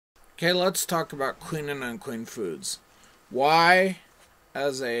Okay, let's talk about clean and unclean foods. Why,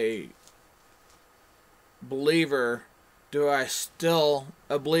 as a believer, a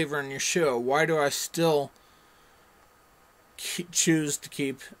believer in Yeshua, why do I still choose to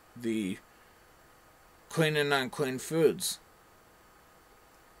keep the clean and unclean foods?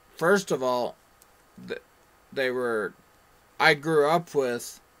 First of all, I grew up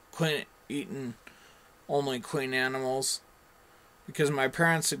with eating only clean animals because my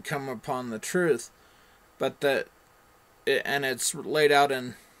parents had come upon the truth, and it's laid out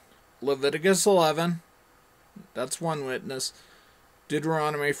in Leviticus 11, that's one witness,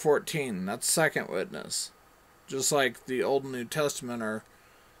 Deuteronomy 14, that's second witness, just like the Old and New Testament are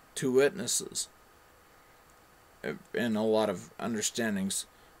two witnesses in a lot of understandings.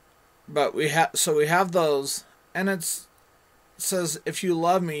 But we have those, and it says, if you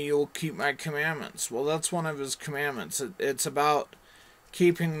love me, you will keep my commandments. Well, that's one of his commandments. It's about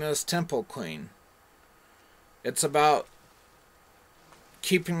keeping this temple clean. It's about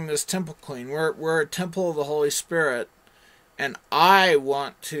keeping this temple clean. We're a temple of the Holy Spirit, and I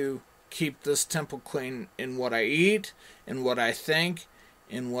want to keep this temple clean in what I eat, in what I think,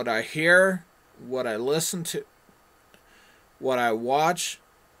 in what I hear, what I listen to, what I watch.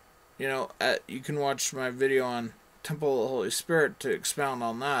 You can watch my video on Temple of the Holy Spirit to expound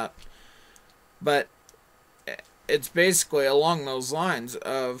on that. But it's basically along those lines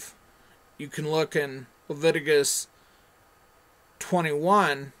of, you can look in Leviticus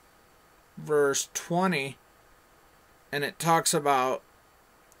 21, verse 20, and it talks about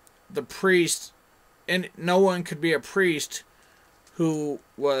the priest, and no one could be a priest who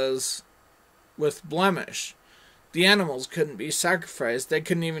was with blemish. The animals couldn't be sacrificed. They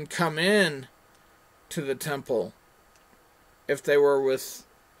couldn't even come in to the temple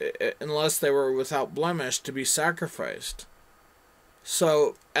unless they were without blemish to be sacrificed.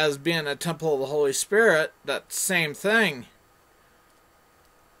 So, as being a temple of the Holy Spirit, that same thing.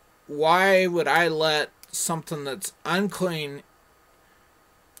 Why would I let something that's unclean,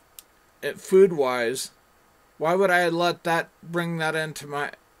 food-wise, why would I let that bring that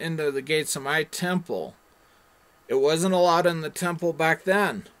into the gates of my temple? It wasn't allowed in the temple back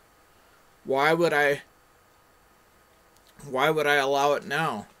then. Why would I allow it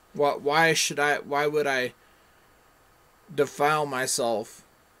now? Why would I defile myself,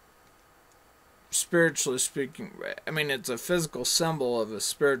 spiritually speaking? I mean, it's a physical symbol of a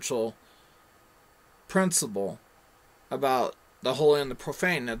spiritual principle about the holy and the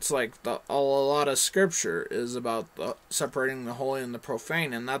profane. It's like a lot of scripture is about separating the holy and the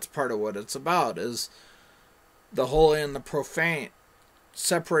profane, and that's part of what it's about, is the holy and the profane,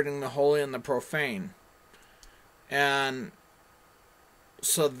 separating the holy and the profane. And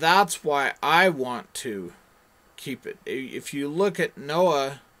so that's why I want to keep it. If you look at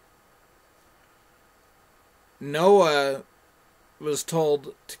Noah was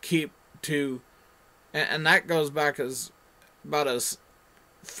told and that goes back about as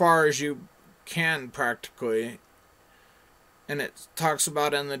far as you can practically, and it talks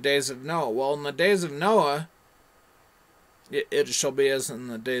about in the days of Noah. Well, in the days of Noah, it shall be as in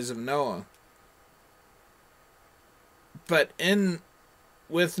the days of Noah. But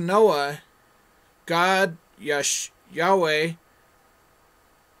with Noah, God, Yahweh,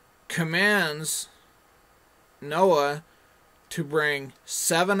 commands Noah to bring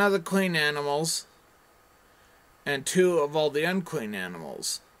 7 of the clean animals and 2 of all the unclean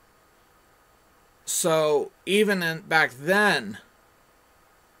animals. So even back then,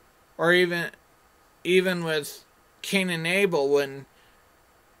 or even with Cain and Abel, when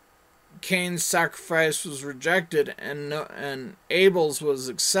Cain's sacrifice was rejected and Abel's was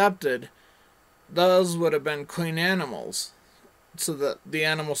accepted, those would have been clean animals. So that the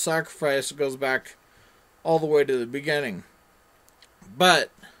animal sacrifice goes back all the way to the beginning. But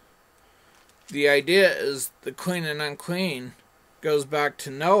the idea is the clean and unclean goes back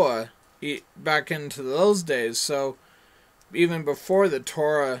to Noah, back into those days. So even before the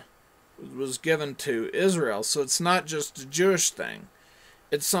Torah was given to Israel. So it's not just a Jewish thing.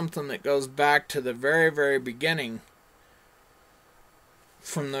 It's something that goes back to the very, very beginning.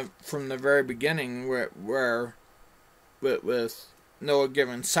 From the very beginning, where with Noah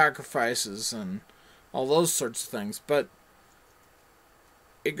giving sacrifices and all those sorts of things. But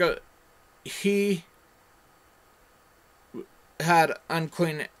he had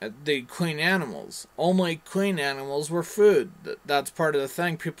the clean animals. Only clean animals were food. That's part of the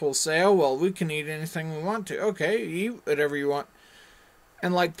thing. People say, oh, well, we can eat anything we want to. Okay, eat whatever you want.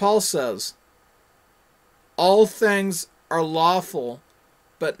 And like Paul says, all things are lawful,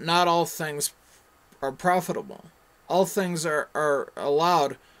 but not all things are profitable. All things are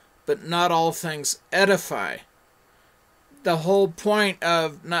allowed, but not all things edify. The whole point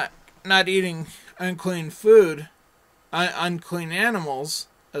of not eating unclean food, unclean animals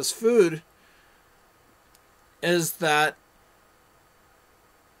as food, is that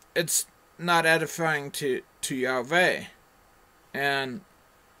it's not edifying to Yahweh. And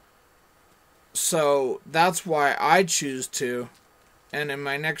so that's why I choose to. And in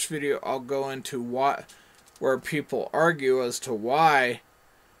my next video, I'll go into where people argue as to why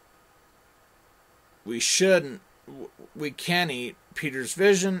we can eat Peter's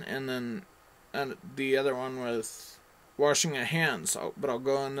vision, and then the other one with washing of hands. But I'll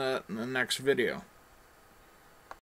go into that in the next video.